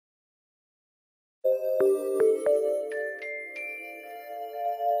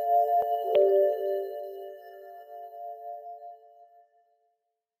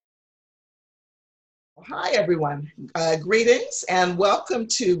Hi, everyone. Greetings and welcome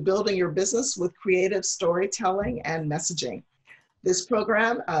to Building Your Business with Creative Storytelling and Messaging. This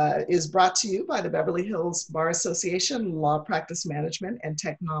program is brought to you by the Beverly Hills Bar Association Law Practice Management and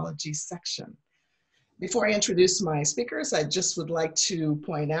Technology section. Before I introduce my speakers, I just would like to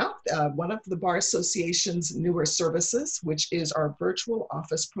point out one of the Bar Association's newer services, which is our virtual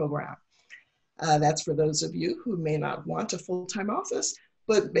office program. That's for those of you who may not want a full-time office,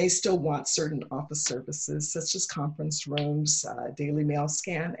 but may still want certain office services such as conference rooms, daily mail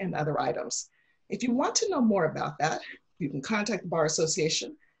scan, and other items. If you want to know more about that, you can contact the Bar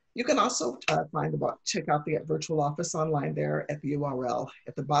Association. You can also check out the virtual office online there at the URL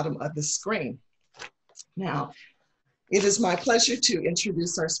at the bottom of the screen. Now, it is my pleasure to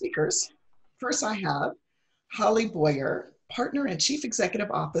introduce our speakers. First, I have Holly Bowyer, Partner and Chief Executive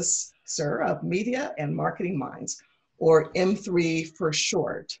Officer of Media and Marketing Minds, or M3 for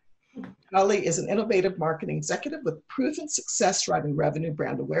short. Holly is an innovative marketing executive with proven success driving revenue,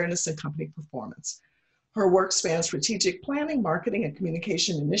 brand awareness, and company performance. Her work spans strategic planning, marketing, and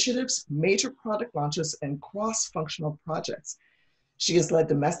communication initiatives, major product launches, and cross-functional projects. She has led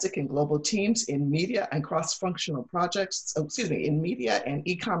domestic and global teams in media and cross-functional projects, in media and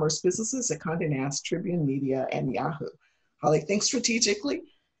e-commerce businesses at Condé Nast, Tribune Media, and Yahoo. Holly thinks strategically,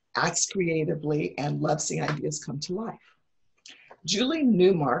 acts creatively, and loves seeing ideas come to life. Julie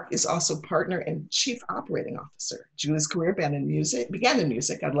Neumark is also Partner and Chief Operating Officer. Julie's career began in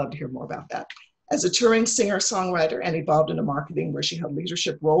music. I'd love to hear more about that. As a touring singer-songwriter and evolved into marketing, where she held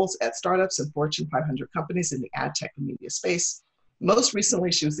leadership roles at startups and Fortune 500 companies in the ad tech and media space. Most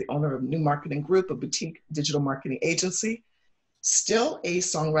recently, she was the owner of New Marketing Group, a boutique digital marketing agency. Still a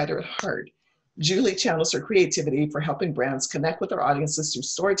songwriter at heart, Julie channels her creativity for helping brands connect with their audiences through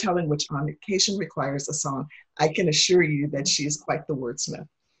storytelling, which on occasion requires a song. I can assure you that she is quite the wordsmith.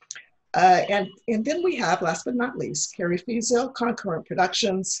 And then we have, last but not least, Kerri Feazell, Concurrent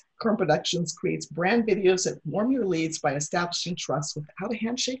Productions. Concurrent Productions creates brand videos that warm your leads by establishing trust. Without a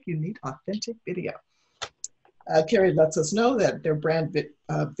handshake, you need authentic video. Kerri lets us know that their brand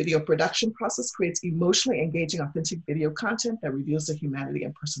video production process creates emotionally engaging, authentic video content that reveals the humanity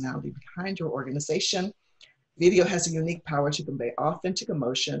and personality behind your organization. Video has a unique power to convey authentic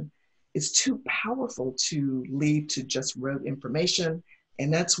emotion. It's too powerful to lead to just rote information,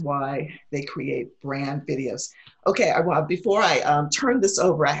 and that's why they create brand videos. Okay, before I turn this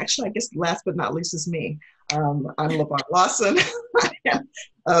over, I guess last but not least is me. I'm LaVonne Lawson.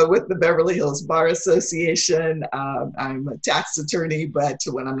 With the Beverly Hills Bar Association. I'm a tax attorney, but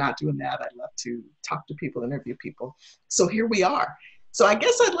when I'm not doing that, I love to talk to people, interview people. So here we are. So I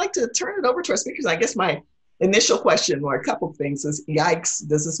guess I'd like to turn it over to our speakers. I guess my initial question, or a couple of things, is yikes,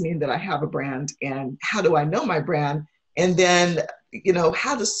 does this mean that I have a brand? And how do I know my brand? And then,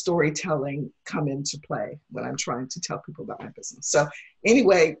 how does storytelling come into play when I'm trying to tell people about my business? So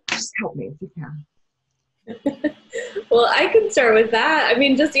anyway, just help me if you can. Well, I can start with that. I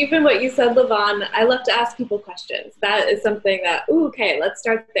mean, just even what you said, LaVonne, I love to ask people questions. That is something that, okay, let's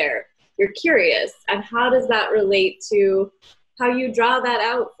start there. You're curious, and how does that relate to how you draw that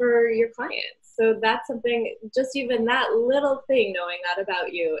out for your clients? So that's something, just even that little thing, knowing that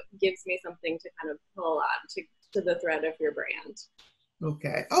about you, gives me something to kind of pull on to the thread of your brand.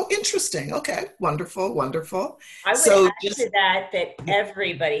 Okay. Oh, interesting. Okay. Wonderful. Wonderful. I would add to that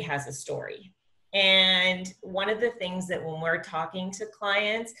everybody has a story. And one of the things that when we're talking to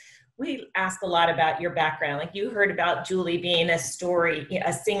clients, we ask a lot about your background. Like you heard about Julie being a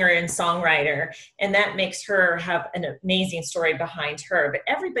singer and songwriter, and that makes her have an amazing story behind her. But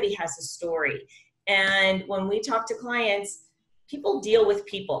everybody has a story. And when we talk to clients, people deal with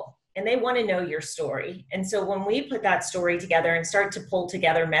people and they want to know your story. And so when we put that story together and start to pull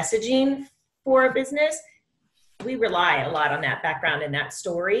together messaging for a business, we rely a lot on that background and that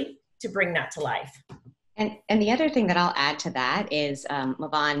story to bring that to life. And the other thing that I'll add to that is,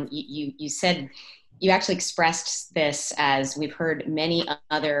 LaVonne, you said, you actually expressed this as we've heard many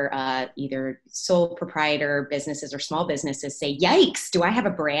other either sole proprietor businesses or small businesses say, yikes, do I have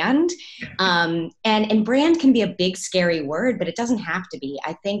a brand? And brand can be a big, scary word, but it doesn't have to be.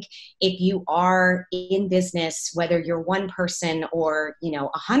 I think if you are in business, whether you're one person or,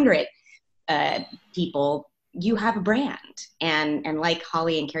 100 people, you have a brand. And like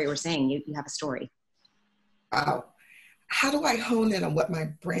Holly and Kerri were saying, you have a story. Wow. How do I hone in on what my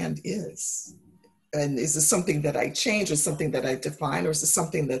brand is? And is this something that I change, or something that I define, or is this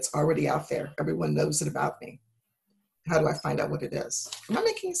something that's already out there? Everyone knows it about me. How do I find out what it is? Am I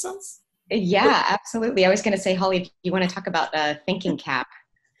making sense? Yeah, absolutely. I was going to say, Holly, if you want to talk about thinking cap.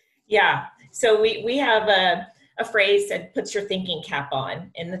 Yeah. So we have a phrase that puts your thinking cap on.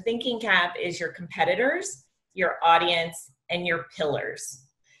 And the thinking cap is your competitors, your audience, and your pillars.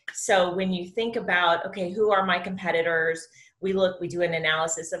 So when you think about, okay, who are my competitors? We do an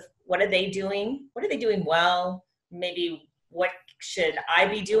analysis of what are they doing? What are they doing well? Maybe what should I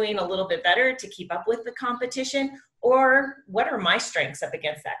be doing a little bit better to keep up with the competition? Or what are my strengths up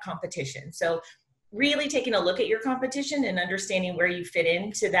against that competition? So really taking a look at your competition and understanding where you fit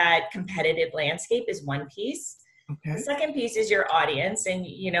into that competitive landscape is one piece. Okay. The second piece is your audience. And,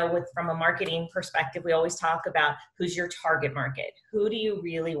 from a marketing perspective, we always talk about who's your target market. Who do you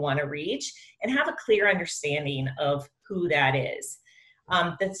really want to reach? And have a clear understanding of who that is.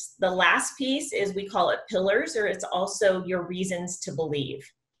 The last piece is, we call it pillars, or it's also your reasons to believe.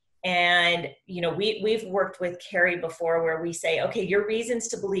 And, we've worked with Kerri before where we say, okay, your reasons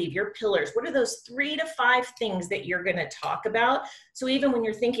to believe, your pillars, what are those 3 to 5 things that you're going to talk about? So even when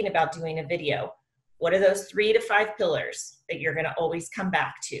you're thinking about doing a video, what are those 3 to 5 pillars that you're going to always come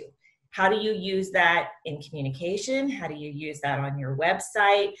back to? How do you use that in communication? How do you use that on your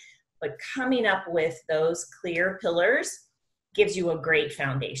website? But coming up with those clear pillars gives you a great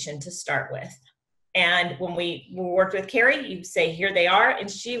foundation to start with. And when we worked with Kerri, you say, here they are, and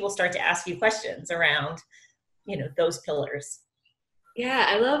she will start to ask you questions around, those pillars. Yeah,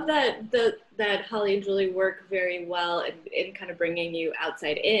 I love that Holly and Julie work very well in kind of bringing you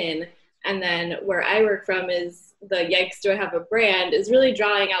outside in. And then where I work from is the yikes, do I have a brand, is really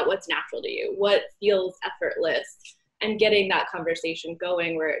drawing out what's natural to you, what feels effortless, and getting that conversation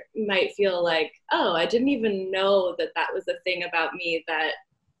going where it might feel like, oh, I didn't even know that was a thing about me that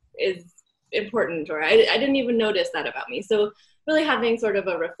is important, or I didn't even notice that about me. So really having sort of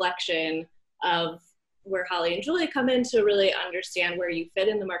a reflection of where Holly and Julie come in to really understand where you fit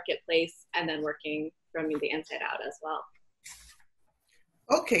in the marketplace, and then working from the inside out as well.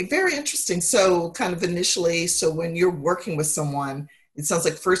 Okay, very interesting. So kind of initially, so when you're working with someone, it sounds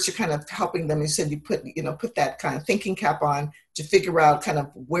like first you're kind of helping them. You said you put that kind of thinking cap on to figure out kind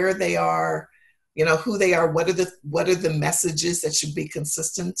of where they are, who they are, what are the messages that should be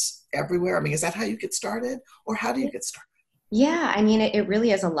consistent everywhere? I mean, is that how you get started, or how do you get started? Yeah, I mean, it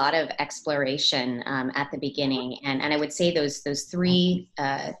really is a lot of exploration at the beginning. And I would say those 3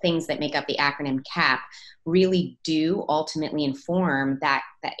 things that make up the acronym CAP really do ultimately inform that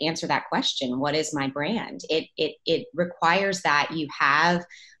answer that question, what is my brand? It requires that you have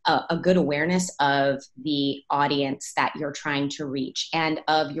a good awareness of the audience that you're trying to reach and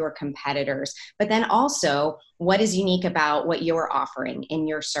of your competitors, but then also what is unique about what you're offering in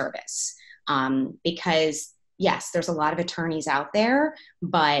your service. Because yes, there's a lot of attorneys out there,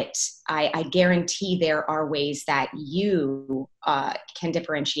 but I guarantee there are ways that you can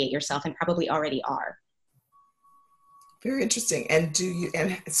differentiate yourself, and probably already are. Very interesting. And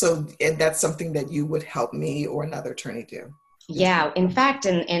and that's something that you would help me or another attorney do? Yeah, in fact,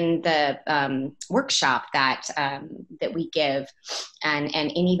 in the workshop that we give,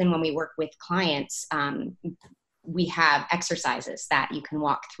 and even when we work with clients, we have exercises that you can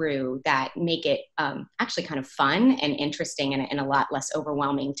walk through that make it actually kind of fun and interesting, and a lot less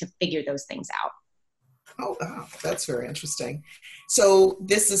overwhelming to figure those things out. Oh, wow. That's very interesting. So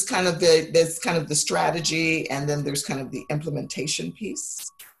this is kind of the strategy, and then there's kind of the implementation piece.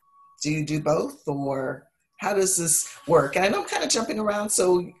 Do you do both, or how does this work? And I know I'm kind of jumping around,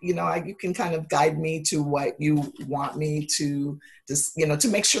 so you can kind of guide me to what you want me to just to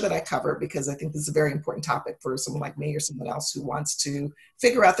make sure that I cover, because I think this is a very important topic for someone like me or someone else who wants to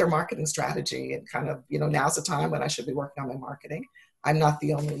figure out their marketing strategy, and kind of now's the time when I should be working on my marketing. I'm not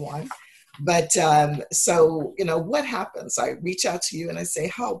the only one. But so what happens? I reach out to you and I say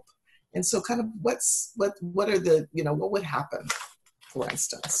help, and so kind of what are the what would happen, for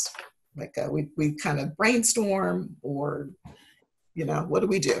instance, like we kind of brainstorm, or what do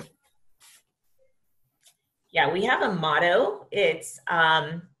we do? Yeah, we have a motto. It's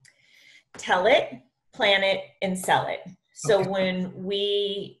tell it, plan it, and sell it. So Okay. When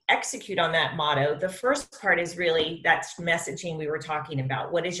we execute on that motto, the first part is really that messaging we were talking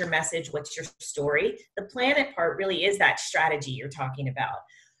about. What is your message? What's your story? The plan it part really is that strategy you're talking about.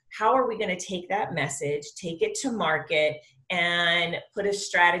 How are we going to take that message, take it to market, and put a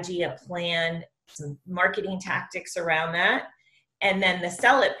strategy, a plan, some marketing tactics around that? And then the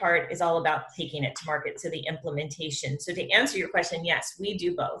sell it part is all about taking it to market, so the implementation. So to answer your question, yes, we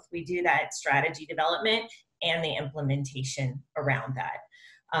do both. We do that strategy development and the implementation around that.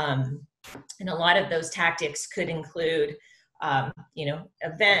 And a lot of those tactics could include,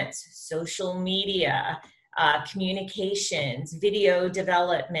 events, social media, communications, video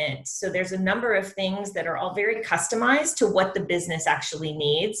development. So there's a number of things that are all very customized to what the business actually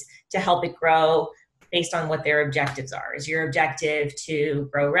needs to help it grow based on what their objectives are. Is your objective to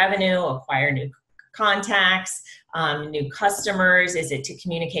grow revenue, acquire new contacts, new customers? Is it to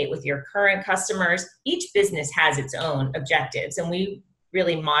communicate with your current customers? Each business has its own objectives, and we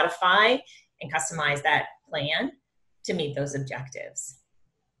really modify and customize that plan to meet those objectives.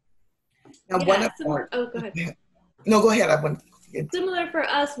 Now, go ahead. No, go ahead. Similar for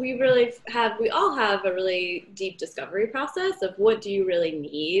us, we all have a really deep discovery process of what do you really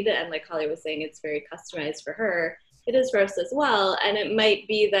need. And like Holly was saying, it's very customized for her. It is for us as well. And it might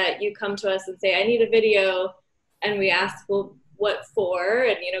be that you come to us and say, I need a video. And we ask, well, what for?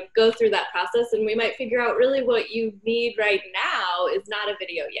 And, go through that process. And we might figure out really what you need right now is not a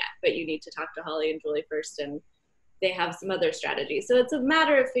video yet, but you need to talk to Holly and Julie first, and they have some other strategies. So it's a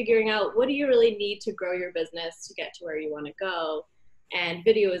matter of figuring out what do you really need to grow your business to get to where you want to go. And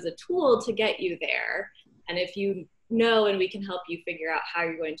video is a tool to get you there. And if you know, and we can help you figure out how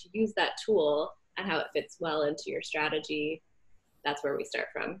you're going to use that tool and how it fits well into your strategy, that's where we start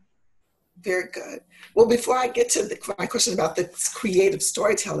from. Very good. Well, before I get to my question about the creative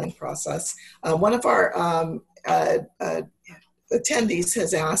storytelling process, one of our attendees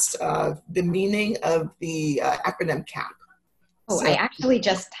has asked the meaning of the acronym CAP. Oh, so, I actually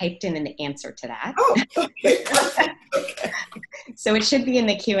just typed in an answer to that. Oh, okay. Okay. So it should be in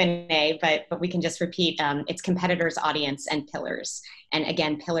the Q&A, but we can just repeat. It's competitors, audience, and pillars. And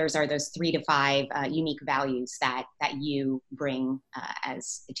again, pillars are those 3 to 5 unique values that you bring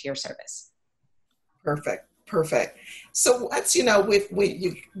to your service. Perfect. So once,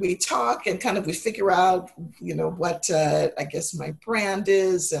 we talk and kind of we figure out, what I guess my brand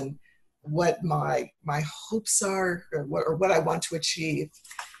is and what my hopes are or what I want to achieve.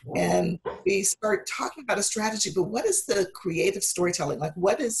 And we start talking about a strategy, but what is the creative storytelling? Like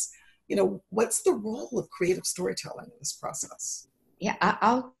what's the role of creative storytelling in this process? Yeah,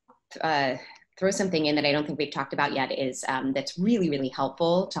 I'll throw something in that I don't think we've talked about yet is that's really, really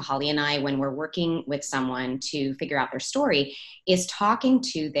helpful to Holly and I when we're working with someone to figure out their story is talking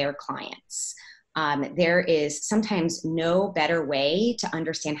to their clients. There is sometimes no better way to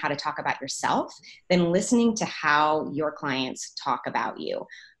understand how to talk about yourself than listening to how your clients talk about you.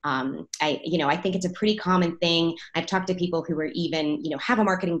 I think it's a pretty common thing. I've talked to people who are even, have a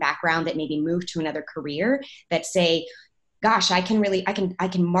marketing background that maybe moved to another career that say, gosh, I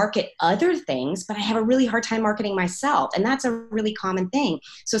can market other things, but I have a really hard time marketing myself. And that's a really common thing.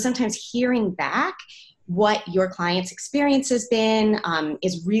 So sometimes hearing back what your client's experience has been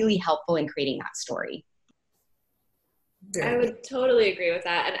is really helpful in creating that story. I would totally agree with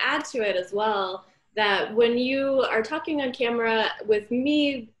that, and add to it as well that when you are talking on camera with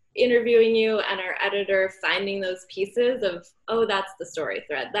me interviewing you and our editor finding those pieces of, oh, that's the story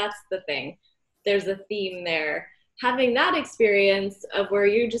thread, that's the thing, there's a theme there. Having that experience of where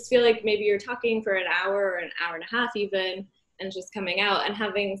you just feel like maybe you're talking for an hour or an hour and a half even, and just coming out and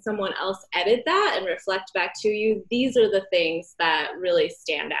having someone else edit that and reflect back to you, these are the things that really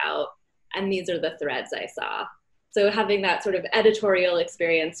stand out, and these are the threads I saw. So having that sort of editorial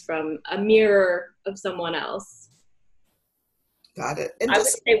experience from a mirror of someone else. Got it. I would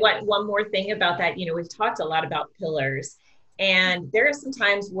say one more thing about that. We've talked a lot about pillars, and there are some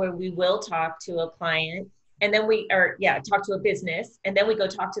times where we will talk to a client and then talk to a business, and then we go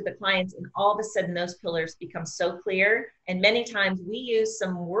talk to the clients, and all of a sudden those pillars become so clear. And many times we use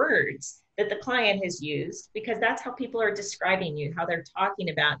some words that the client has used because that's how people are describing you, how they're talking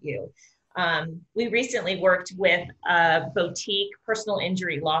about you. We recently worked with a boutique personal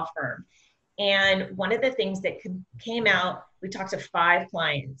injury law firm. And one of the things that came out, we talked to 5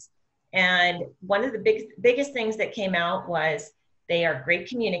 clients. And one of the biggest things that came out was they are great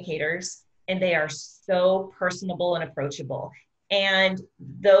communicators and they are so personable and approachable. And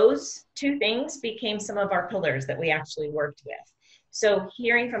those 2 things became some of our pillars that we actually worked with. So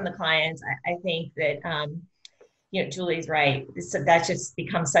hearing from the clients, I think that, Julie's right. So that just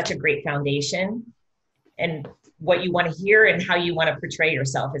becomes such a great foundation. And what you want to hear and how you want to portray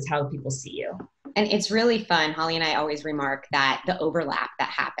yourself is how people see you. And it's really fun. Holly and I always remark that the overlap that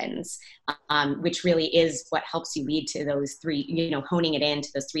happens, which really is what helps you lead to those 3, honing it into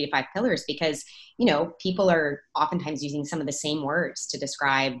those 3 to 5 pillars, because, people are oftentimes using some of the same words to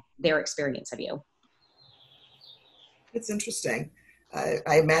describe their experience of you. It's interesting.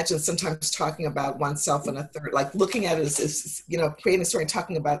 I imagine sometimes talking about oneself in a third, like looking at it as creating a story and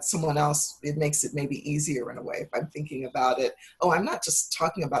talking about someone else, it makes it maybe easier in a way. If I'm thinking about it, I'm not just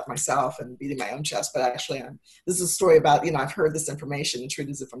talking about myself and beating my own chest, but actually this is a story about, I've heard this information and treat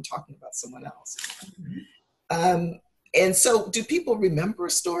it as if I'm talking about someone else. Mm-hmm. And so do people remember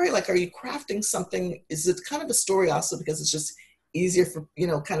a story? Like, are you crafting something? Is it kind of a story also because it's just easier for,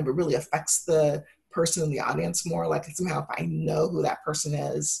 kind of it really affects the person in the audience more? Like somehow if I know who that person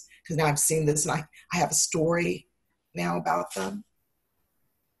is, because now I've seen this and I have a story now about them.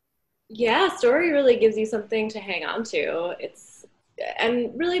 Yeah, story really gives you something to hang on to.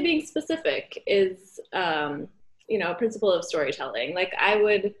 And really being specific is, a principle of storytelling. Like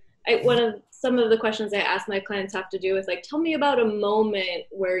some of the questions I ask my clients have to do with like, tell me about a moment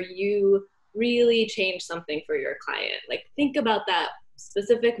where you really changed something for your client. Like think about that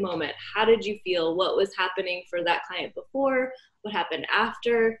specific moment. How did you feel? What was happening for that client before? What happened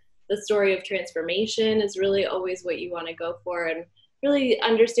after? The story of transformation is really always what you want to go for, and really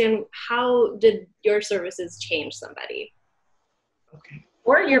understand how did your services change somebody. Okay.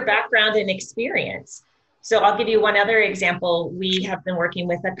 Or your background and experience. So I'll give you one other example. We have been working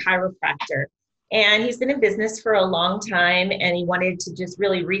with a chiropractor, and he's been in business for a long time, and he wanted to just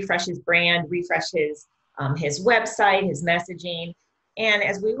really refresh his brand, refresh his website, his messaging. And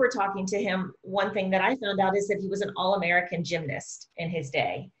as we were talking to him, one thing that I found out is that he was an all-American gymnast in his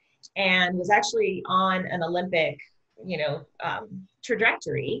day and was actually on an Olympic,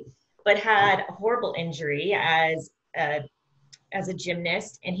 trajectory, but had a horrible injury as a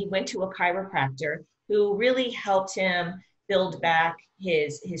gymnast. And he went to a chiropractor who really helped him build back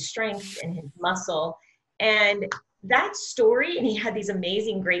his strength and his muscle. And that story, and he had these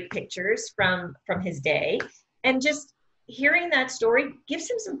amazing, great pictures from his day. And just hearing that story gives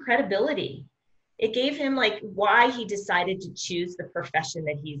him some credibility. It gave him like why he decided to choose the profession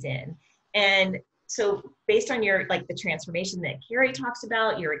that he's in. And so based on your, like the transformation that Kerri talks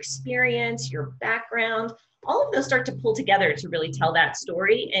about, your experience, your background, all of those start to pull together to really tell that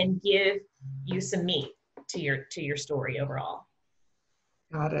story and give you some meat to your story overall.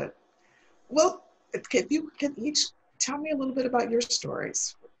 Got it. Well, if you can each tell me a little bit about your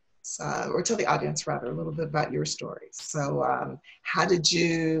stories, or tell the audience rather a little bit about your stories. So how did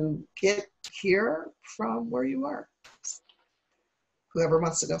you get here from where you are? Whoever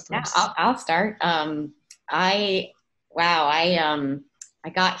wants to go first. Yeah, I'll start. I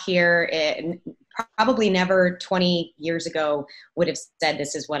got here probably never 20 years ago would have said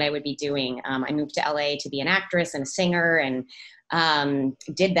this is what I would be doing. I moved to LA to be an actress and a singer, and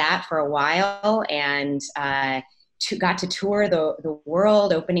did that for a while, and got to tour the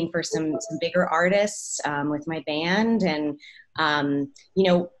world, opening for some bigger artists with my band. And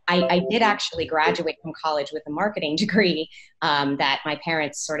I did actually graduate from college with a marketing degree that my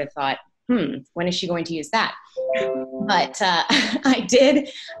parents sort of thought, when is she going to use that? But I did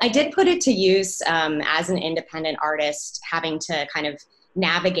put it to use as an independent artist, having to kind of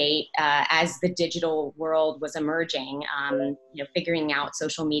navigate as the digital world was emerging, figuring out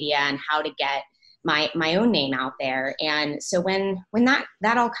social media and how to get my own name out there. And so when that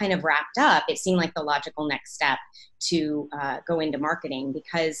all kind of wrapped up, it seemed like the logical next step to go into marketing,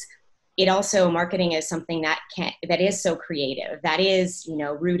 because it also, marketing is something that is so creative, that is,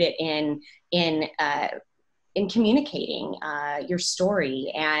 rooted in communicating your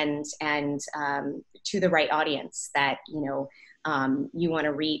story and to the right audience that, you want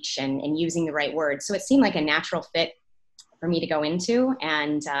to reach, and using the right words. So it seemed like a natural fit for me to go into.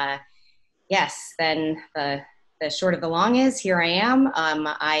 And yes, then the short of the long is, here I am.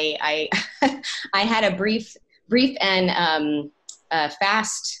 I I had a brief and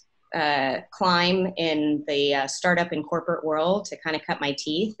fast climb in the startup and corporate world to kind of cut my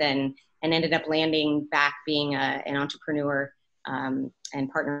teeth, and ended up landing back being an entrepreneur and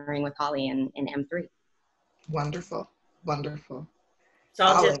partnering with Holly in M3. Wonderful. So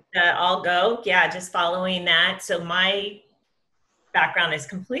I'll go. Yeah, just following that. So my background is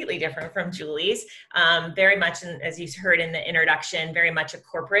completely different from Julie's. Very much, as you heard in the introduction, very much a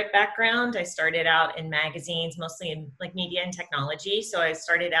corporate background. I started out in magazines, mostly in like media and technology. So I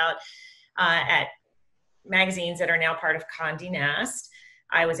started out at magazines that are now part of Condé Nast.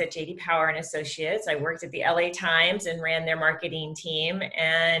 I was at JD Power and Associates. I worked at the LA Times and ran their marketing team,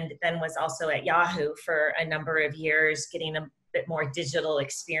 and then was also at Yahoo for a number of years, getting a bit more digital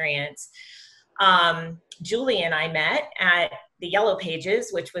experience. Julie and I met at the Yellow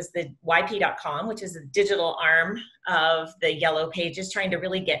Pages, which was the YP.com, which is the digital arm of the Yellow Pages, trying to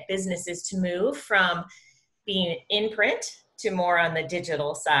really get businesses to move from being in print to more on the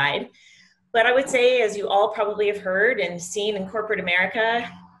digital side. But I would say, as you all probably have heard and seen in corporate America,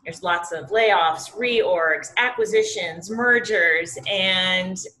 there's lots of layoffs, reorgs, acquisitions, mergers,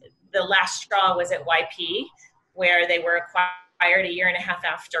 and the last straw was at YP, where they were acquired a year and a half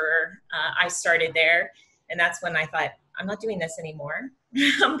after I started there. And that's when I thought, I'm not doing this anymore.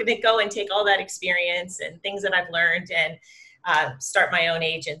 I'm going to go and take all that experience and things that I've learned and start my own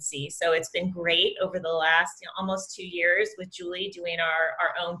agency. So it's been great over the last almost 2 years with Julie doing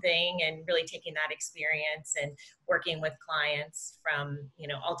our own thing and really taking that experience and working with clients from,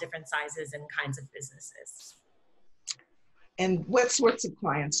 all different sizes and kinds of businesses. And what sorts of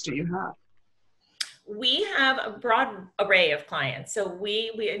clients do you have? We have a broad array of clients. So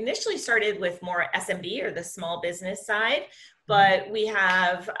we initially started with more SMB, or the small business side, but we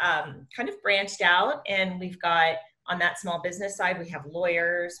have kind of branched out, and we've got, on that small business side, we have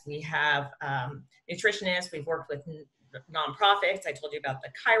lawyers, we have nutritionists, we've worked with nonprofits. I told you about the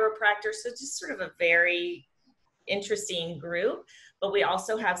chiropractors. So just sort of a very interesting group, but we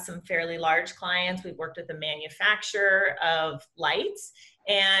also have some fairly large clients. We've worked with a manufacturer of lights,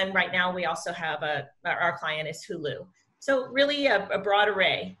 and right now we also have our client is Hulu. So really a broad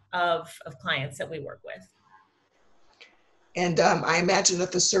array of clients that we work with. And I imagine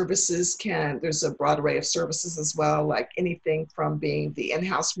that the services there's a broad array of services as well, like anything from being the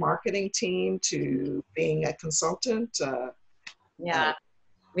in-house marketing team to being a consultant. Yeah.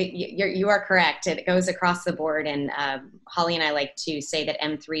 You are correct. It goes across the board, and Holly and I like to say that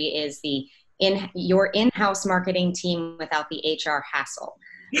M3 is your in-house marketing team without the HR hassle.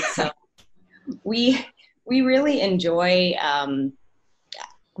 So we really enjoy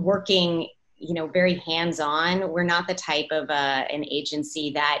working, very hands-on. We're not the type of an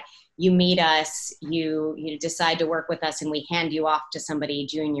agency that you meet us, you decide to work with us, and we hand you off to somebody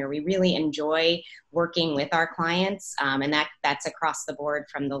junior. We really enjoy working with our clients, and that's across the board,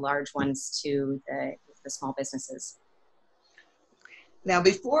 from the large ones to the small businesses. Now,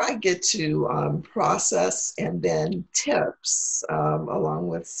 before I get to process and then tips, along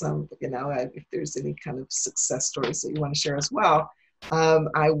with some, if there's any kind of success stories that you want to share as well,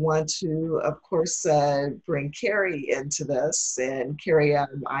 I want to, of course, bring Kerri into this. And Kerri,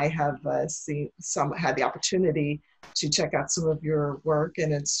 I have had the opportunity to check out some of your work,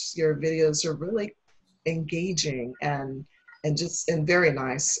 and your videos are really engaging and very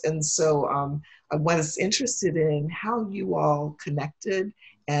nice. And so I was interested in how you all connected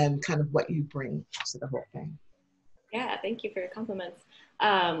and kind of what you bring to the whole thing. Yeah, thank you for your compliments.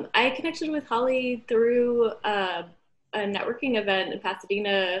 I connected with Holly through a networking event in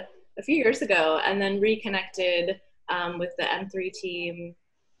Pasadena a few years ago, and then reconnected with the M3 team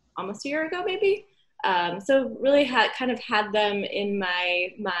almost a year ago, maybe. So really had them in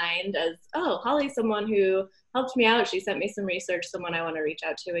my mind as, oh, Holly's someone who helped me out. She sent me some research, someone I want to reach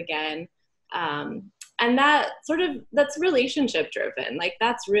out to again. And that's relationship driven. Like,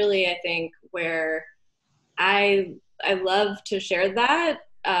 that's really, I think, where I love to share that.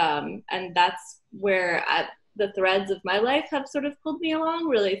 And that's where the threads of my life have sort of pulled me along,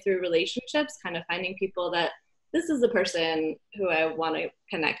 really through relationships, kind of finding people that this is the person who I want to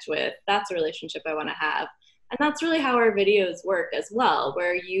connect with. That's a relationship I want to have. And that's really how our videos work as well,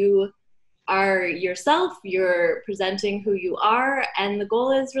 where you are yourself, you're presenting who you are, and the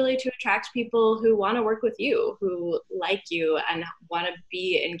goal is really to attract people who want to work with you, who like you and want to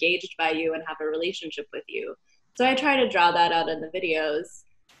be engaged by you and have a relationship with you. So I try to draw that out in the videos.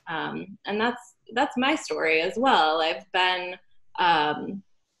 And that's my story as well. I've been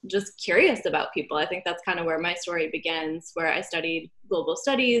just curious about people. I think that's kind of where my story begins, where I studied global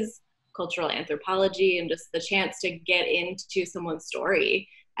studies, cultural anthropology, and just the chance to get into someone's story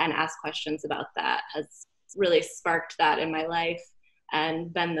and ask questions about that has really sparked that in my life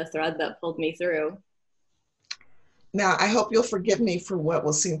and been the thread that pulled me through. Now, I hope you'll forgive me for what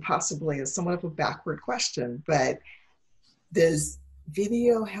will seem possibly as somewhat of a backward question, but does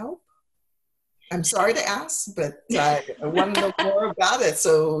video help? I'm sorry to ask, but I want to know more about it.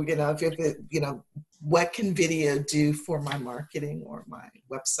 So, what can video do for my marketing or my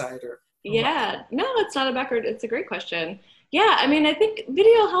website Yeah, no, it's not a backward. It's a great question. Yeah, I mean, I think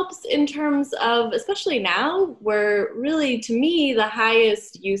video helps in terms of, especially now, where really, to me, the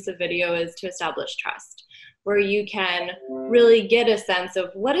highest use of video is to establish trust, where you can really get a sense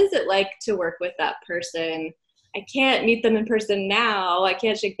of what is it like to work with that person. I can't meet them in person now. I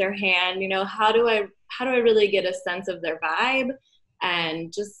can't shake their hand. How do I really get a sense of their vibe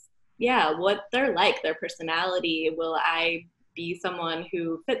and just, what they're like, their personality? Will I be someone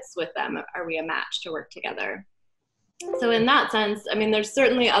who fits with them? Are we a match to work together? So in that sense, I mean, there's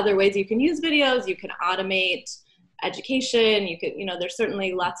certainly other ways you can use videos. You can automate education. You could, there's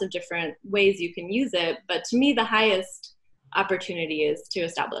certainly lots of different ways you can use it. But to me, the highest opportunity is to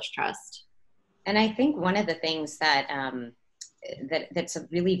establish trust. And I think one of the things that that's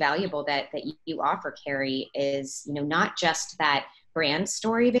really valuable that you offer, Kerri, is not just that brand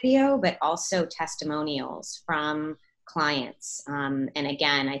story video, but also testimonials from clients. And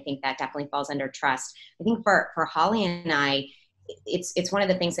again, I think that definitely falls under trust. I think for Holly and I, it's one of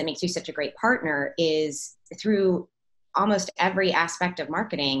the things that makes you such a great partner is through almost every aspect of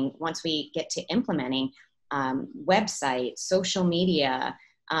marketing. Once we get to implementing website, social media,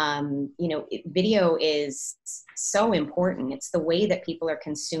 video is so important. It's the way that people are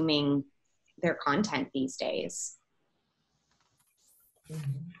consuming their content these days.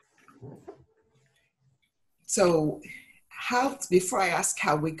 So before I ask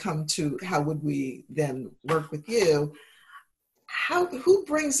how would we then work with you, who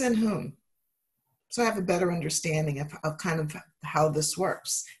brings in whom? So I have a better understanding of kind of how this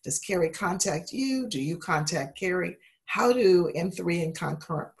works. Does Kerri contact you? Do you contact Kerri? How do M3 and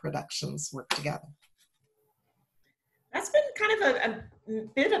Concurrent Productions work together? That's been kind of a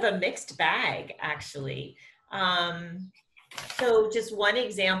bit of a mixed bag, actually. So just one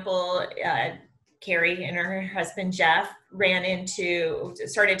example, Kerri and her husband, Jeff,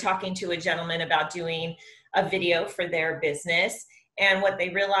 started talking to a gentleman about doing a video for their business. And what they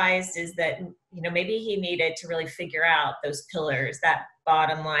realized is that, maybe he needed to really figure out those pillars, that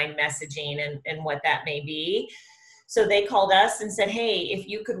bottom line messaging and what that may be. So they called us and said, hey, if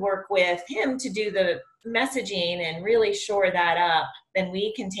you could work with him to do the messaging and really shore that up, then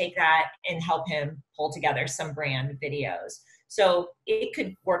we can take that and help him pull together some brand videos. So it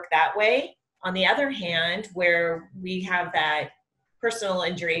could work that way. On the other hand, where we have that personal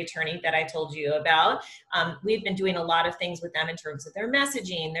injury attorney that I told you about, we've been doing a lot of things with them in terms of their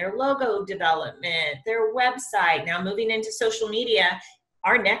messaging, their logo development, their website. Now moving into social media,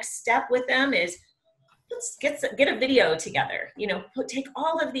 our next step with them is let's get a video together. Take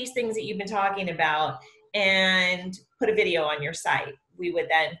all of these things that you've been talking about and put a video on your site. We would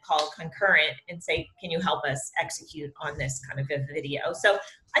then call Concurrent and say, can you help us execute on this kind of a video? So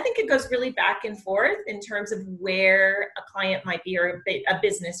I think it goes really back and forth in terms of where a client might be or a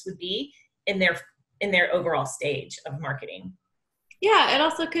business would be in their overall stage of marketing. Yeah, it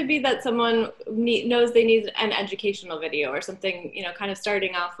also could be that someone knows they need an educational video or something, kind of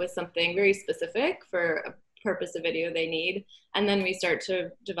starting off with something very specific for a purpose of video they need. And then we start to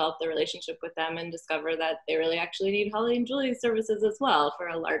develop the relationship with them and discover that they really actually need Holly and Julie's services as well for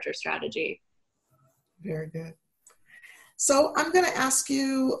a larger strategy. Very good. So I'm going to ask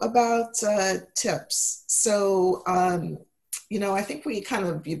you about tips. So, I think we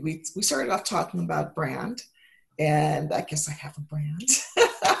started off talking about brand. And I guess I have a brand.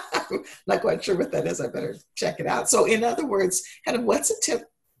 I'm not quite sure what that is. I better check it out. So in other words, kind of what's a tip,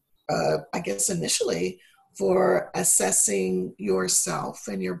 I guess initially, for assessing yourself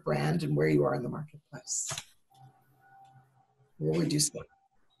and your brand and where you are in the marketplace? What would you say?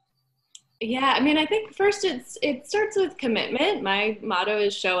 Yeah, I think first it starts with commitment. My motto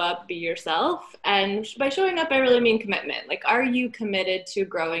is show up, be yourself. And by showing up, I really mean commitment. Like, are you committed to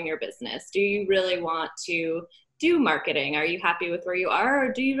growing your business? Do you really want to do marketing? Are you happy with where you are,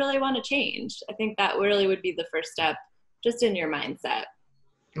 or do you really want to change? I think that really would be the first step, just in your mindset.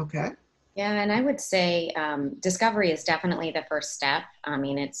 Okay. Yeah, and I would say discovery is definitely the first step.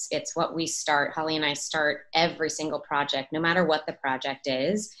 It's what we start. Holly and I start every single project, no matter what the project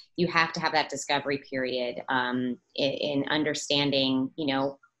is. You have to have that discovery period in understanding,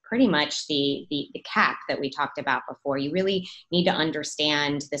 pretty much the cap that we talked about before. You really need to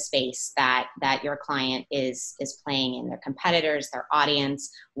understand the space that your client is playing in, their competitors, their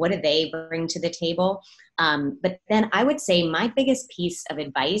audience. What do they bring to the table? But then I would say my biggest piece of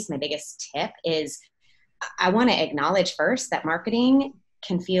advice, my biggest tip is I want to acknowledge first that marketing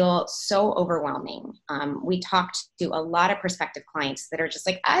can feel so overwhelming. We talked to a lot of prospective clients that are just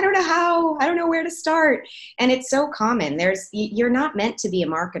like, I don't know where to start. And it's so common. You're not meant to be a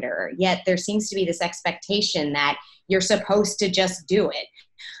marketer, yet there seems to be this expectation that you're supposed to just do it.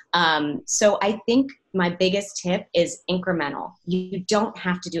 So I think my biggest tip is incremental. You don't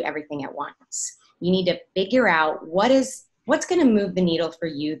have to do everything at once. You need to figure out what's going to move the needle for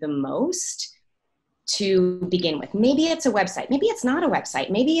you the most to begin with. Maybe it's a website. Maybe it's not a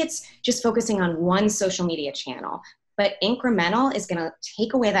website. Maybe it's just focusing on one social media channel. But incremental is going to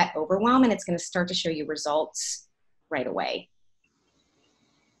take away that overwhelm, and it's going to start to show you results right away.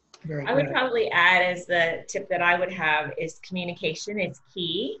 I would probably add, as the tip that I would have, is communication is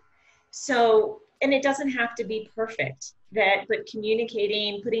key. So, and it doesn't have to be perfect, but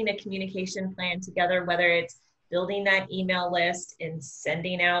communicating, putting a communication plan together, whether it's building that email list and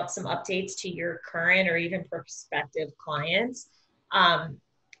sending out some updates to your current or even prospective clients,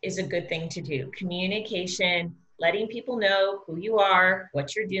 is a good thing to do. Communication, letting people know who you are,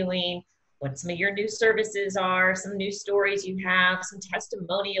 what you're doing, what some of your new services are, some new stories you have, some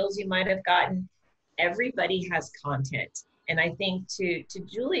testimonials you might have gotten, everybody has content. And I think to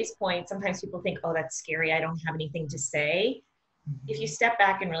Julie's point, sometimes people think, oh, that's scary, I don't have anything to say. If you step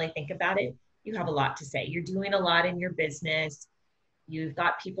back and really think about it, you have a lot to say. You're doing a lot in your business. You've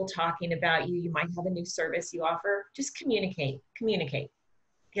got people talking about you. You might have a new service you offer. Just communicate,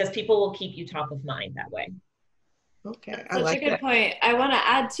 because people will keep you top of mind that way. Okay, That's such a good point. I want to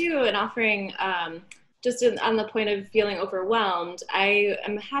add too, in offering, on the point of feeling overwhelmed, I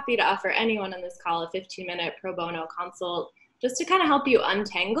am happy to offer anyone on this call a 15-minute pro bono consult just to kind of help you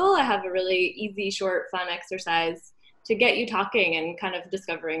untangle. I have a really easy, short, fun exercise to get you talking and kind of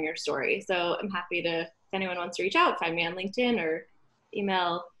discovering your story. So I'm happy to, if anyone wants to reach out, find me on LinkedIn or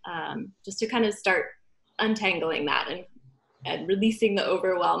email, just to kind of start untangling that and releasing the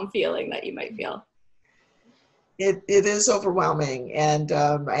overwhelmed feeling that you might feel. It is overwhelming, and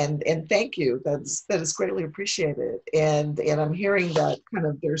thank you. That is greatly appreciated. And I'm hearing that kind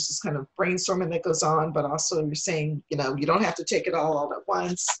of there's this kind of brainstorming that goes on, but also you're saying, you don't have to take it all at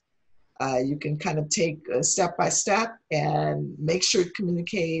once. You can kind of take step by step and make sure to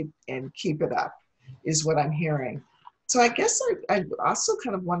communicate and keep it up, is what I'm hearing. So I guess I'm also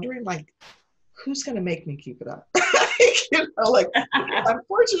kind of wondering, like, who's going to make me keep it up? I'm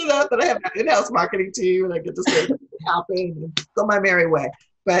fortunate enough that I have an in-house marketing team and I get to say it happen and go my merry way.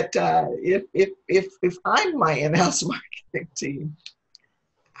 But if I'm my in-house marketing team,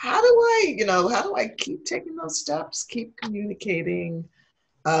 how do I keep taking those steps, keep communicating,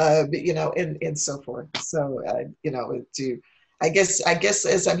 and so forth. So, I guess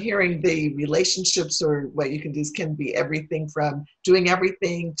as I'm hearing, the relationships or what you can do can be everything from doing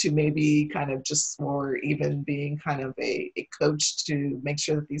everything to maybe kind of just, or even being kind of a coach to make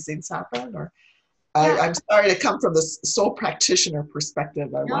sure that these things happen. Or I'm sorry to come from the sole practitioner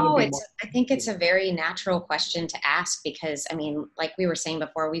perspective. I think it's a very natural question to ask because, like we were saying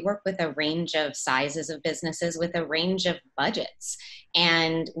before, we work with a range of sizes of businesses with a range of budgets,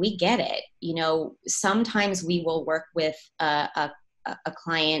 and we get it. Sometimes we will work with a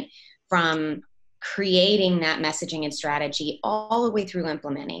client from creating that messaging and strategy all the way through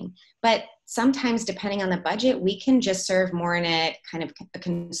implementing. But sometimes, depending on the budget, we can just serve more in a kind of a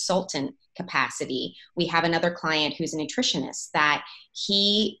consultant capacity. We have another client who's a nutritionist that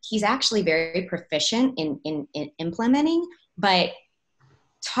he's actually very proficient in implementing, but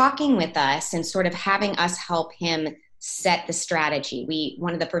talking with us and sort of having us help him set the strategy.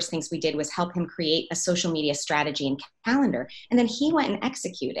 One of the first things we did was help him create a social media strategy and calendar. And then he went and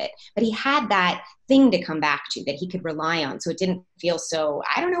executed it. But he had that thing to come back to that he could rely on. So it didn't feel so,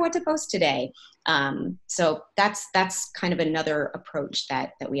 I don't know what to post today. So that's kind of another approach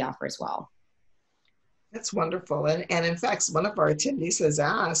that we offer as well. That's wonderful. And in fact, one of our attendees has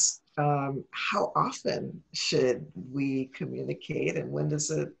asked, how often should we communicate, and is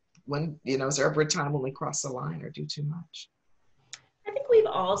there ever a time when we cross the line or do too much? I think we've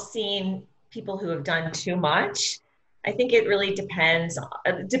all seen people who have done too much. I think it really depends.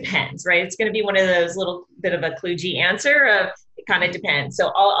 It depends, right? It's going to be one of those little bit of a kludgy answer of it kind of depends.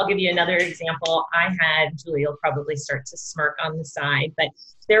 So I'll give you another example. Julie will probably start to smirk on the side, but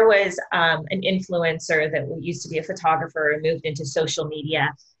there was an influencer that used to be a photographer and moved into social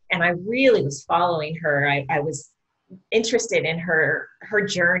media. And I really was following her. I was interested in her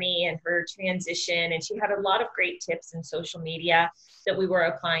journey and her transition. And she had a lot of great tips in social media that we were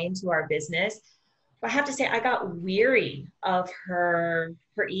applying to our business. But I have to say, I got weary of her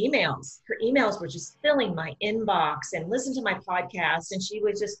emails. Her emails were just filling my inbox, and listen to my podcast, and she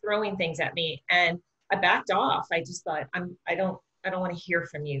was just throwing things at me. And I backed off. I just thought, I don't want to hear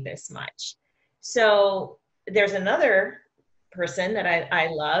from you this much. So there's another person that I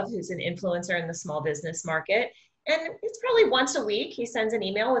love who's an influencer in the small business market. And it's probably once a week he sends an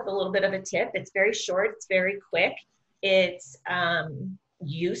email with a little bit of a tip. It's very short. It's very quick. It's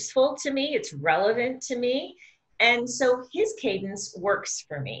useful to me. It's relevant to me. And so his cadence works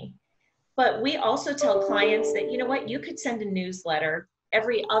for me. But we also tell clients that, you know what, you could send a newsletter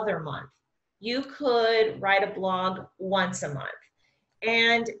every other month. You could write a blog once a month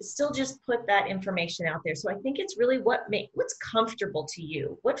and still just put that information out there. So I think it's really what's comfortable to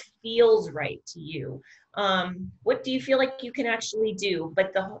you, what feels right to you. What do you feel like you can actually do?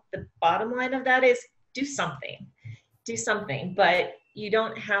 But the bottom line of that is do something, but you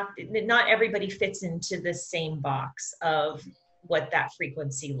don't have to, not everybody fits into the same box of what that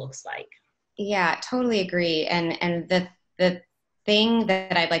frequency looks like. Yeah, totally agree. And the thing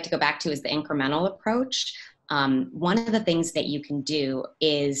that I'd like to go back to is the incremental approach. One of the things that you can do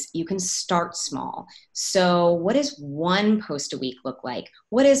is you can start small. So what does one post a week look like?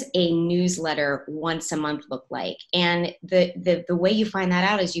 What does a newsletter once a month look like? And the way you find that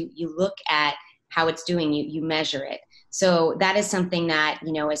out is you look at how it's doing, you measure it. So that is something that,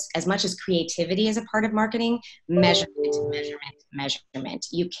 you know, as much as creativity is a part of marketing, measurement.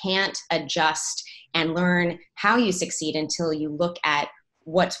 You can't adjust and learn how you succeed until you look at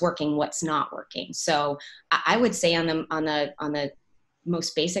what's working, what's not working. So I would say on the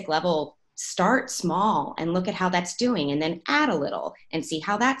most basic level, start small and look at how that's doing, and then add a little and see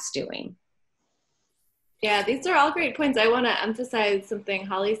how that's doing. Yeah, these are all great points. I want to emphasize something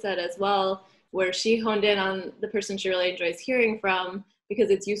Holly said as well, where she honed in on the person she really enjoys hearing from because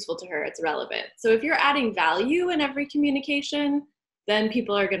it's useful to her, it's relevant. So if you're adding value in every communication, then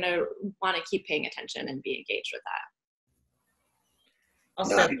people are going to want to keep paying attention and be engaged with that.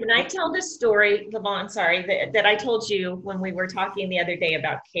 Also, can I tell the story, LaVonne, sorry, that I told you when we were talking the other day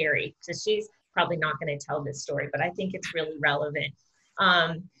about Kerri? So she's probably not going to tell this story, but I think it's really relevant.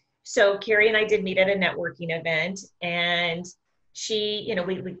 So Kerri and I did meet at a networking event, and she, you know,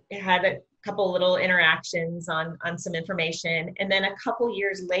 we had a couple little interactions on some information. And then a couple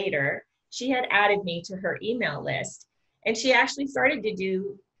years later, she had added me to her email list. And she actually started to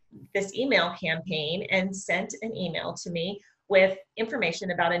do this email campaign and sent an email to me with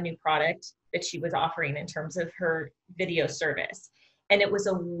information about a new product that she was offering in terms of her video service. And it was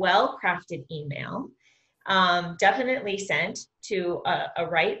a well-crafted email, definitely sent to a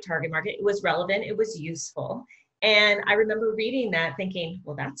right target market. It was relevant, it was useful. And I remember reading that thinking,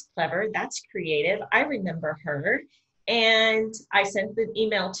 well, that's clever, that's creative. I remember her. And I sent the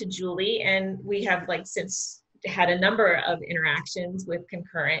email to Julie, and we have like since had a number of interactions with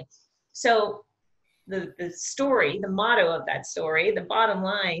Concurrent. So the story, the motto of that story, the bottom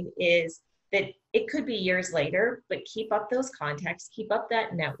line is that it could be years later, but keep up those contacts, keep up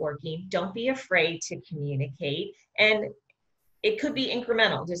that networking. Don't be afraid to communicate. And it could be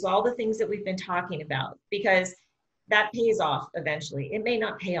incremental. There's all the things that we've been talking about, because that pays off eventually. It may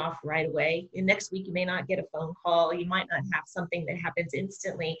not pay off right away. Next week, you may not get a phone call. You might not have something that happens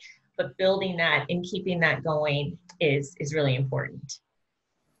instantly, but building that and keeping that going is really important.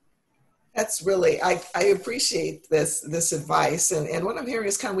 That's really, I appreciate this advice. And what I'm hearing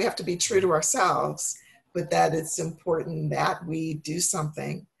is kind of, we have to be true to ourselves, but that it's important that we do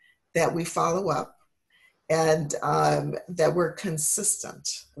something, that we follow up, and that we're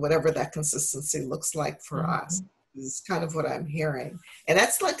consistent, whatever that consistency looks like for us, is kind of what I'm hearing. And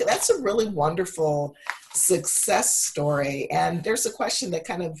that's a really wonderful success story. And there's a question that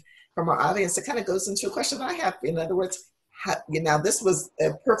kind of, from our audience, that kind of goes into a question I have. In other words, this was a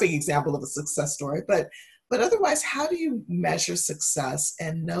perfect example of a success story, but otherwise, how do you measure success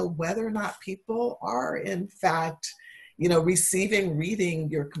and know whether or not people are in fact, reading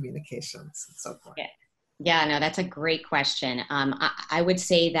your communications and so forth? Yeah, no, that's a great question. I would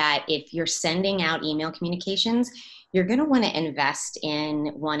say that if you're sending out email communications, you're going to want to invest in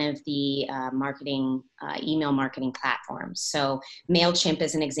one of the email marketing platforms. So MailChimp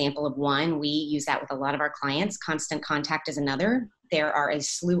is an example of one. We use that with a lot of our clients. Constant Contact is another. There are a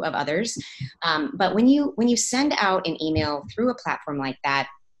slew of others. But when you send out an email through a platform like that,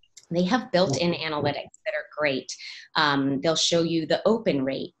 they have built-in analytics that are great. They'll show you the open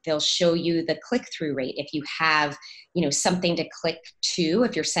rate. They'll show you the click-through rate. If you have, something to click to,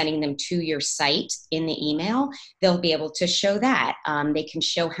 if you're sending them to your site in the email, they'll be able to show that. They can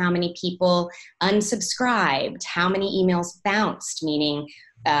show how many people unsubscribed, how many emails bounced, meaning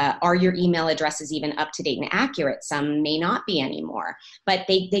are your email addresses even up to date and accurate? Some may not be anymore, but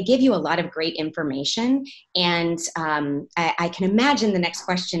they give you a lot of great information. And I can imagine the next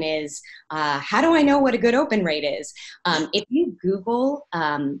question is, how do I know what a good open rate is? If you Google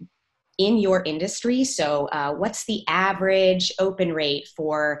in your industry, so what's the average open rate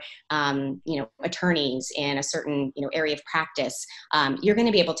for attorneys in a certain area of practice, you're going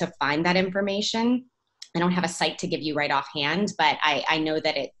to be able to find that information. I don't have a site to give you right offhand, but I know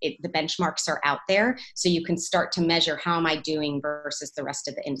that the benchmarks are out there, so you can start to measure how am I doing versus the rest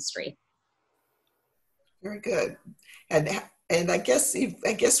of the industry. Very good, and I guess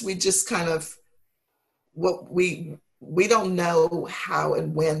we just kind of we don't know how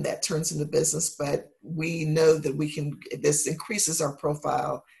and when that turns into business, but we know that this increases our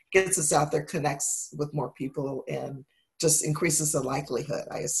profile, gets us out there, connects with more people, and just increases the likelihood,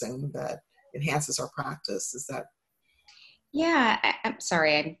 I assume, that enhances our practice. Is that? Yeah, I'm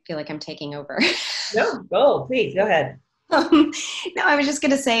sorry. I feel like I'm taking over. No, go, please, go ahead. No, I was just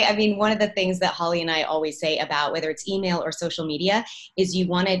going to say, one of the things that Holly and I always say about whether it's email or social media is you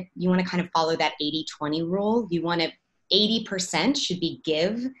want to kind of follow that 80-20 rule. 80% should be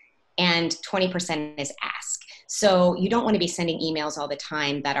give and 20% is ask. So you don't want to be sending emails all the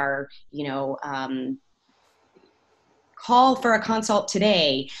time that are, call for a consult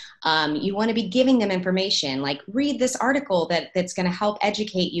today. You want to be giving them information like read this article that's going to help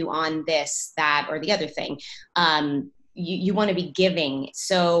educate you on this, that, or the other thing. You want to be giving.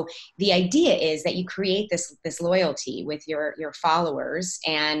 So the idea is that you create this loyalty with your followers,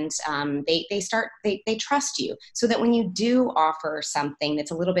 and they trust you, so that when you do offer something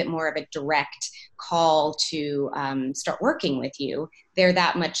that's a little bit more of a direct call to start working with you, they're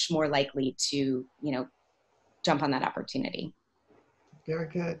that much more likely to, jump on that opportunity. Very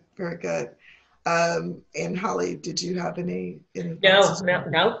good. Very good. And Holly, did you have any?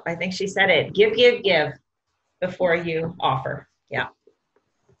 No. I think she said it. Give before you offer. Yeah.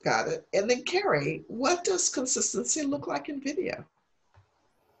 Got it. And then Kerri, what does consistency look like in video?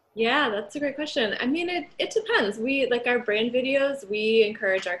 Yeah, that's a great question. I mean, it depends. We, like our brand videos, we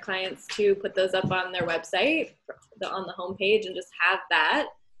encourage our clients to put those up on their website, on the homepage, and just have that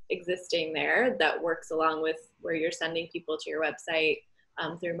existing there that works along with where you're sending people to your website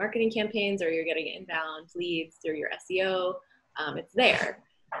through marketing campaigns, or you're getting inbound leads through your SEO. It's there.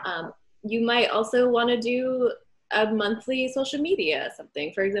 You might also want to do a monthly social media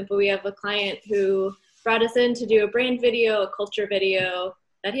something. For example, we have a client who brought us in to do a brand video, a culture video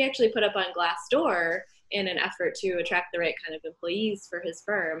that he actually put up on Glassdoor in an effort to attract the right kind of employees for his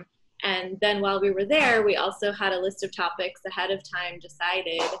firm. And then while we were there, we also had a list of topics ahead of time,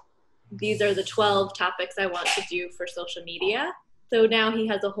 decided these are the 12 topics I want to do for social media. So now he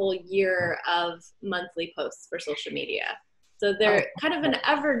has a whole year of monthly posts for social media. So they're kind of an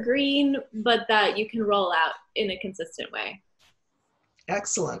evergreen, but that you can roll out in a consistent way.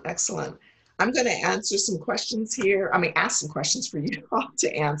 Excellent, excellent. I'm going to answer some questions here. Ask some questions for you all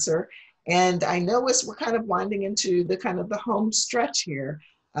to answer. And I know as we're kind of winding into the home stretch here,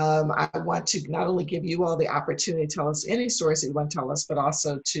 I want to not only give you all the opportunity to tell us any stories that you want to tell us, but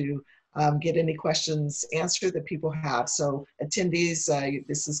also to get any questions answered that people have. So attendees,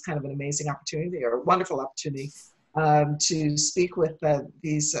 this is kind of an amazing opportunity, or a wonderful opportunity to speak with our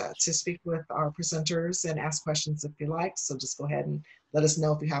presenters and ask questions if you like. So just go ahead and let us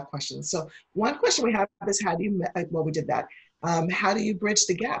know if you have questions. So one question we have is how do you bridge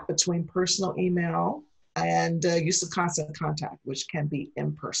the gap between personal email and use of constant contact, which can be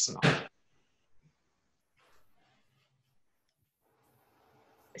impersonal?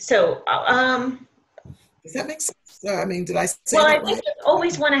 So, does that make sense? Did I say well, that I think right? you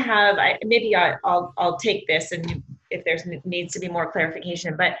always want to have, I'll take this, and if there's needs to be more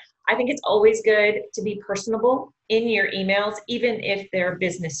clarification, but I think it's always good to be personable in your emails, even if they're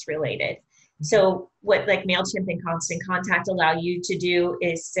business related. So what like MailChimp and Constant Contact allow you to do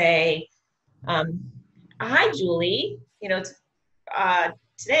is say, hi, Julie,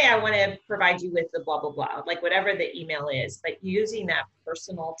 today I want to provide you with the blah, blah, blah, like whatever the email is, but using that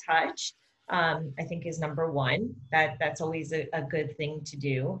personal touch, I think is number one. That's always a good thing to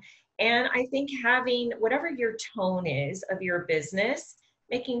do. And I think having whatever your tone is of your business,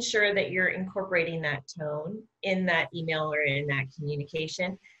 making sure that you're incorporating that tone in that email or in that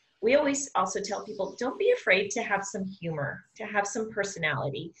communication. We always also tell people, don't be afraid to have some humor, to have some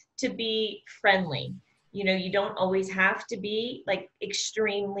personality, to be friendly. You don't always have to be like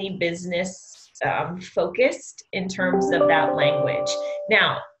extremely business focused in terms of that language.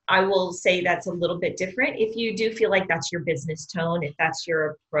 Now, I will say that's a little bit different. If you do feel like that's your business tone, if that's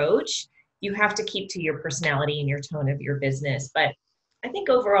your approach, you have to keep to your personality and your tone of your business. But I think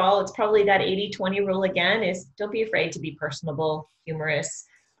overall, it's probably that 80-20 rule again, is don't be afraid to be personable, humorous,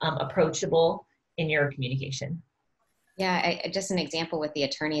 approachable in your communication. Yeah, just an example with the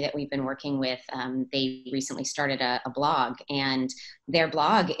attorney that we've been working with, they recently started a blog, and their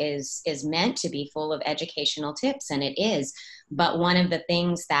blog is meant to be full of educational tips, and it is. But one of the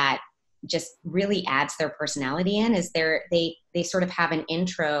things that just really adds their personality in is they sort of have an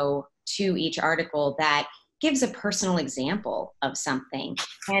intro to each article that gives a personal example of something.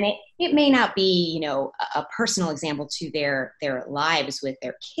 And it may not be, a personal example to their lives with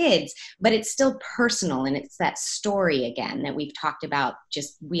their kids, but it's still personal. And it's that story again that we've talked about,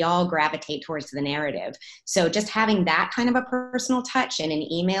 just we all gravitate towards the narrative. So just having that kind of a personal touch in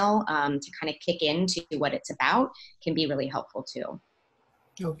an email to kind of kick into what it's about can be really helpful too.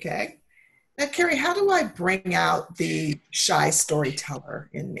 Okay. Now, Kerri, how do I bring out the shy storyteller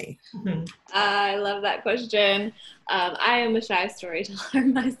in me? I love that question. I am a shy storyteller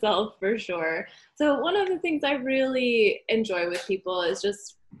myself, for sure. So one of the things I really enjoy with people is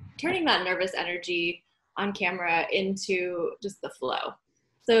just turning that nervous energy on camera into just the flow.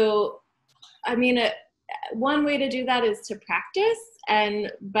 So, one way to do that is to practice. And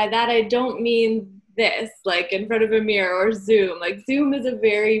by that, I don't mean this, like in front of a mirror or Zoom. Like Zoom is a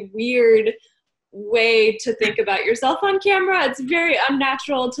very weird way to think about yourself on camera. It's very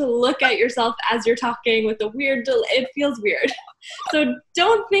unnatural to look at yourself as you're talking with a weird it feels weird. So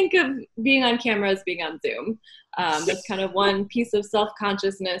don't think of being on camera as being on Zoom. That's kind of one piece of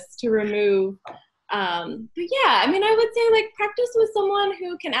self-consciousness to remove. But yeah, I mean, I would say like practice with someone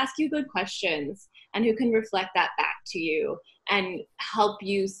who can ask you good questions and who can reflect that back to you and help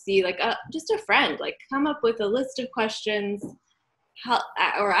you see like just a friend, like come up with a list of questions,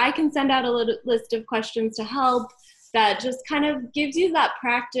 or I can send out a list of questions to help, that just kind of gives you that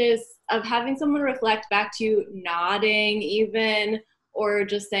practice of having someone reflect back to you, nodding even, or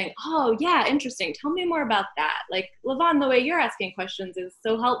just saying, oh yeah, interesting, tell me more about that. Like LaVonne, the way you're asking questions is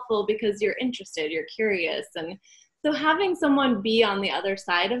so helpful because you're interested, you're curious. And so having someone be on the other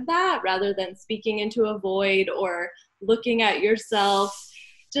side of that rather than speaking into a void or looking at yourself,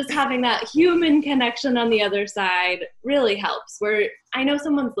 just having that human connection on the other side really helps, where I know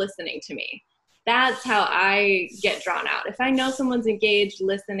someone's listening to me. That's how I get drawn out. If I know someone's engaged,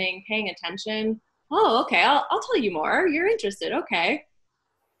 listening, paying attention, oh, okay, I'll tell you more. You're interested. Okay.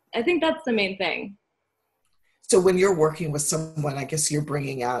 I think that's the main thing. So when you're working with someone, I guess you're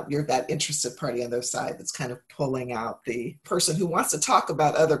bringing out, you're that interested party on their side that's kind of pulling out the person who wants to talk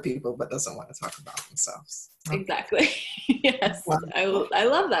about other people but doesn't want to talk about themselves. Exactly. Yes. I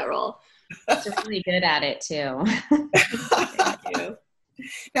love that role. You're really good at it too. Thank you.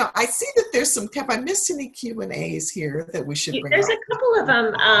 Now, I see that there's some, have I missed any Q&As here that we should bring There's out? a couple of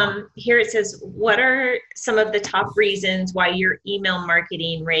them. Here it says, what are some of the top reasons why your email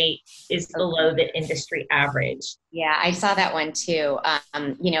marketing rate is below the industry average? Yeah, I saw that one too.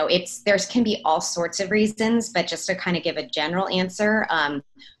 You know, there's can be all sorts of reasons, but just to kind of give a general answer,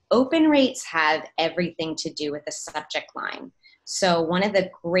 open rates have everything to do with the subject line. So one of the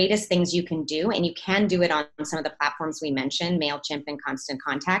greatest things you can do, and you can do it on some of the platforms we mentioned, MailChimp and Constant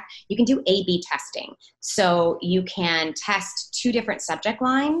Contact, you can do A/B testing. So you can test 2 different subject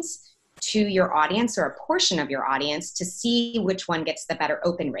lines to your audience or a portion of your audience to see which one gets the better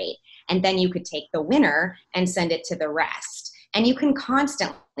open rate. And then you could take the winner and send it to the rest. And you can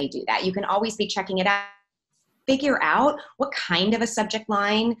constantly do that. You can always be checking it out. Figure out what kind of a subject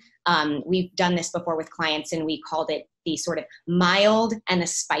line. We've done this before with clients and we called it the sort of mild and the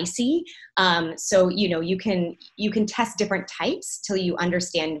spicy. So, you know, you can test different types till you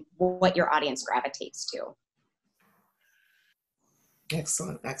understand what your audience gravitates to.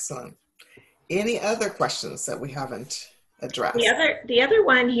 Excellent, excellent. Any other questions that we haven't addressed? The other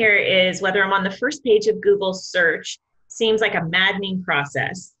one here is whether I'm on the first page of Google search. Seems like a maddening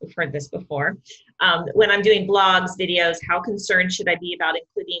process. We've heard this before. When I'm doing blogs, videos, how concerned should I be about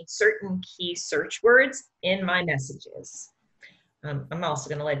including certain key search words in my messages? I'm also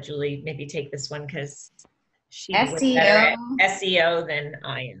going to let Julie maybe take this one because she's better at SEO than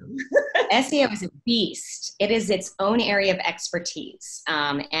I am. SEO is a beast. It is its own area of expertise.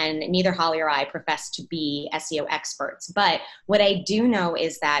 And neither Holly or I profess to be SEO experts. But what I do know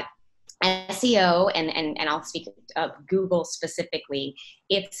is that SEO, and I'll speak of Google specifically,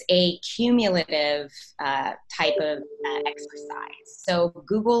 it's a cumulative type of exercise. So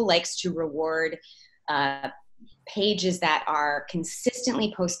Google likes to reward pages that are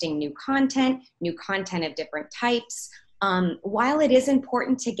consistently posting new content of different types. While it is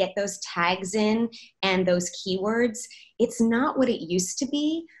important to get those tags in and those keywords, it's not what it used to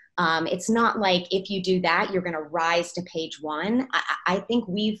be. It's not like if you do that, you're going to rise to page 1. I think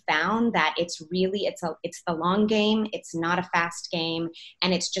we've found that it's the long game. It's not a fast game.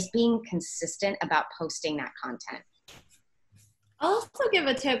 And it's just being consistent about posting that content. I'll also give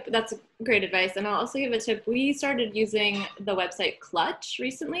a tip. That's great advice. And I'll also give a tip. We started using the website Clutch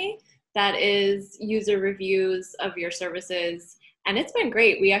recently. That is user reviews of your services. And it's been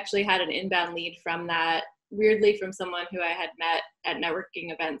great. We actually had an inbound lead from that, weirdly from someone who I had met at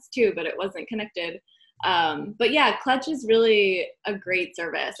networking events too, but it wasn't connected. But yeah, Clutch is really a great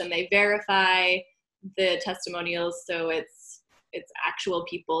service and they verify the testimonials. So it's actual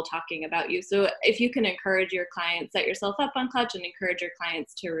people talking about you. So if you can encourage your clients, set yourself up on Clutch and encourage your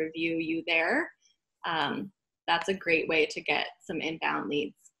clients to review you there, that's a great way to get some inbound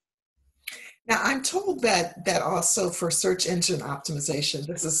leads. Now, I'm told that also for search engine optimization,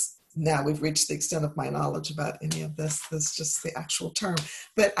 this is, now we've reached the extent of my knowledge about any of this. This is just the actual term.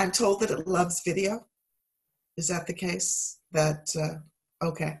 But I'm told that it loves video. Is that the case?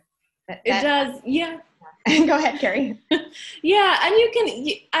 Okay. It does, yeah. Go ahead, Kerri. Yeah,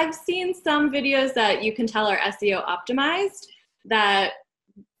 and I've seen some videos that you can tell are SEO optimized, that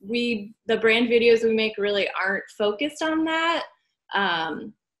the brand videos we make really aren't focused on that.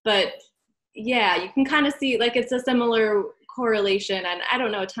 But yeah, you can kind of see, like, it's a similar correlation, and I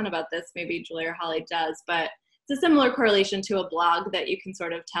don't know a ton about this, maybe Julie or Holly does, but it's a similar correlation to a blog that you can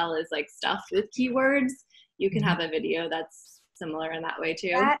sort of tell is like stuff with keywords. You can have a video that's similar in that way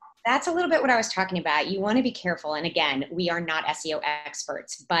too. That's a little bit what I was talking about. You want to be careful. And again, we are not SEO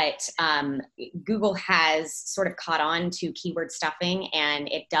experts, but Google has sort of caught on to keyword stuffing, and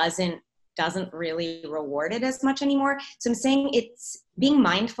it doesn't really reward it as much anymore. So I'm saying it's being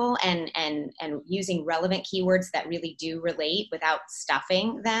mindful and using relevant keywords that really do relate without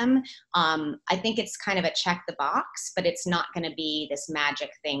stuffing them. I think it's kind of a check the box, but it's not going to be this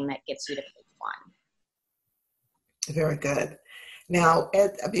magic thing that gets you to page one. Very good. Now,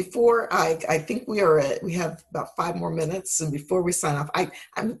 before I think we have about 5 more minutes, and before we sign off, I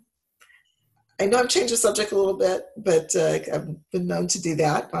know I'm changing the subject a little bit, but I've been known to do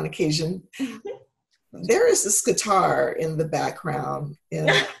that on occasion. There is this guitar in the background in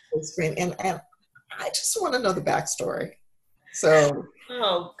the screen, and I just want to know the backstory. So,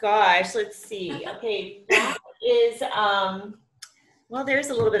 oh gosh, let's see. Okay, that is well, there's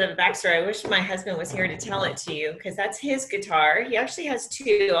a little bit of a backstory. I wish my husband was here to tell it to you, because that's his guitar. He actually has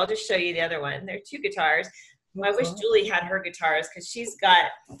 2. I'll just show you the other one. There are 2 guitars. I wish Julie had her guitars, because she's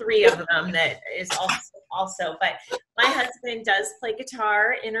got 3 of them that is also. But my husband does play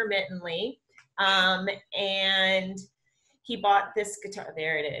guitar intermittently, and he bought this guitar.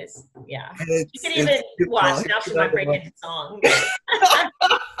 There it is. Yeah, you can even watch. Now she might break into song.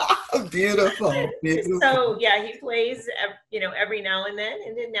 Beautiful. So yeah, he plays, every now and then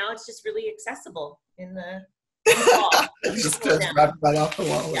now it's just really accessible in the wall. Just right off the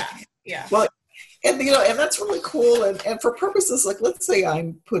wall. Yeah. Well, and and that's really cool. And for purposes like, let's say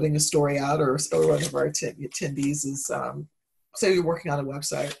I'm putting a story out, or one of our attendees is, say you're working on a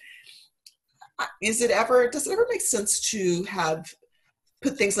website. Does it ever make sense to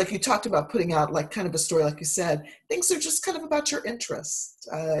put things like you talked about, putting out like kind of a story, like you said, things that are just kind of about your interests,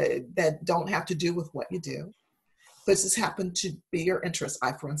 that don't have to do with what you do, but just happen to be your interest?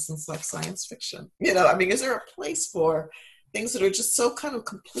 For instance, like science fiction. Is there a place for things that are just so kind of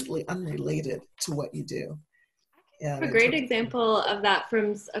completely unrelated to what you do? A great example of that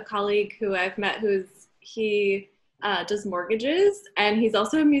from a colleague who I've met, he does mortgages, and he's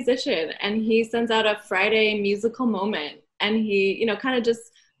also a musician, and he sends out a Friday musical moment, and he kind of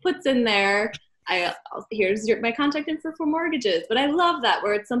just puts in there, here's my contact info for mortgages. But I love that,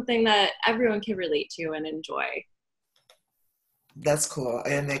 where it's something that everyone can relate to and enjoy. That's cool.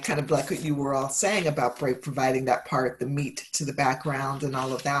 And they kind of like what you were all saying about providing that part, the meat to the background and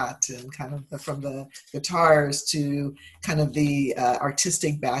all of that, and kind of from the guitars to kind of the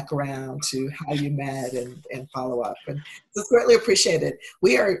artistic background to how you met and follow up. And it's greatly appreciated.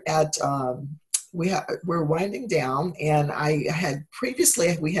 We are at, we're winding down, and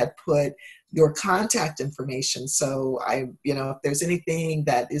we had put your contact information. So if there's anything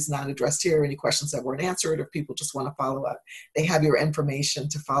that is not addressed here, any questions that weren't answered, or people just want to follow up, they have your information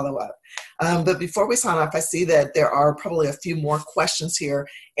to follow up. But before we sign off, I see that there are probably a few more questions here.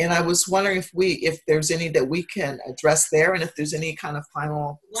 And I was wondering if there's any that we can address there, and if there's any kind of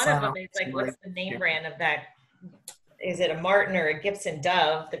final. One of them is like, what's the name brand of that? Is it a Martin or a Gibson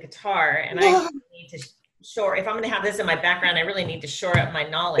Dove, the guitar? And I need to if I'm going to have this in my background, I really need to shore up my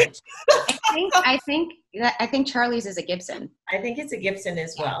knowledge. I think Charlie's is a Gibson. I think it's a Gibson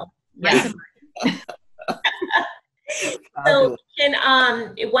as well. Yeah. So, and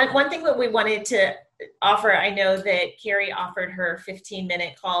one thing that we wanted to offer, I know that Kerri offered her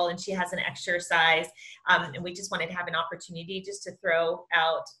 15-minute call, and she has an exercise, and we just wanted to have an opportunity just to throw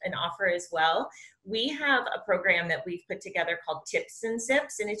out an offer as well. We have a program that we've put together called Tips and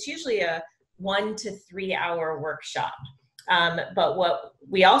Sips, and it's usually a 1 to 3 hour workshop. But what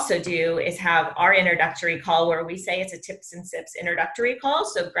we also do is have our introductory call, where we say it's a Tips and Sips introductory call.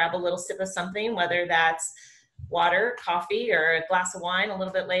 So grab a little sip of something, whether that's water, coffee, or a glass of wine a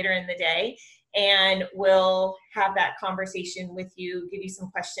little bit later in the day. And we'll have that conversation with you, give you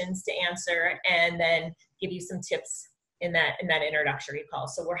some questions to answer, and then give you some tips in that introductory call.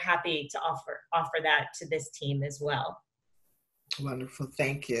 So we're happy to offer that to this team as well. Wonderful.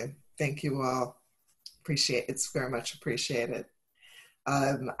 Thank you. Thank you all. It's very much appreciated.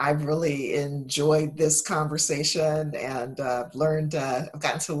 I've really enjoyed this conversation, and I've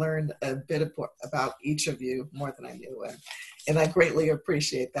gotten to learn a bit about each of you, more than I knew, and I greatly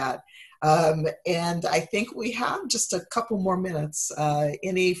appreciate that. And I think we have just a couple more minutes.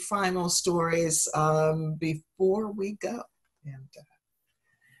 Any final stories before we go? And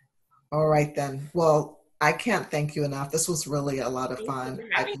all right then. Well, I can't thank you enough. This was really a lot of fun.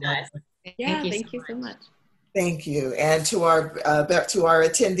 Yeah, thank you so much. Thank you. And to our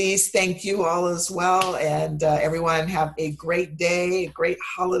attendees, thank you all as well. And everyone have a great day, a great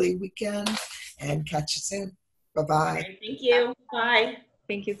holiday weekend, and catch you soon. Bye-bye. Thank you. Bye.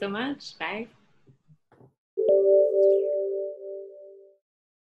 Thank you so much. Bye.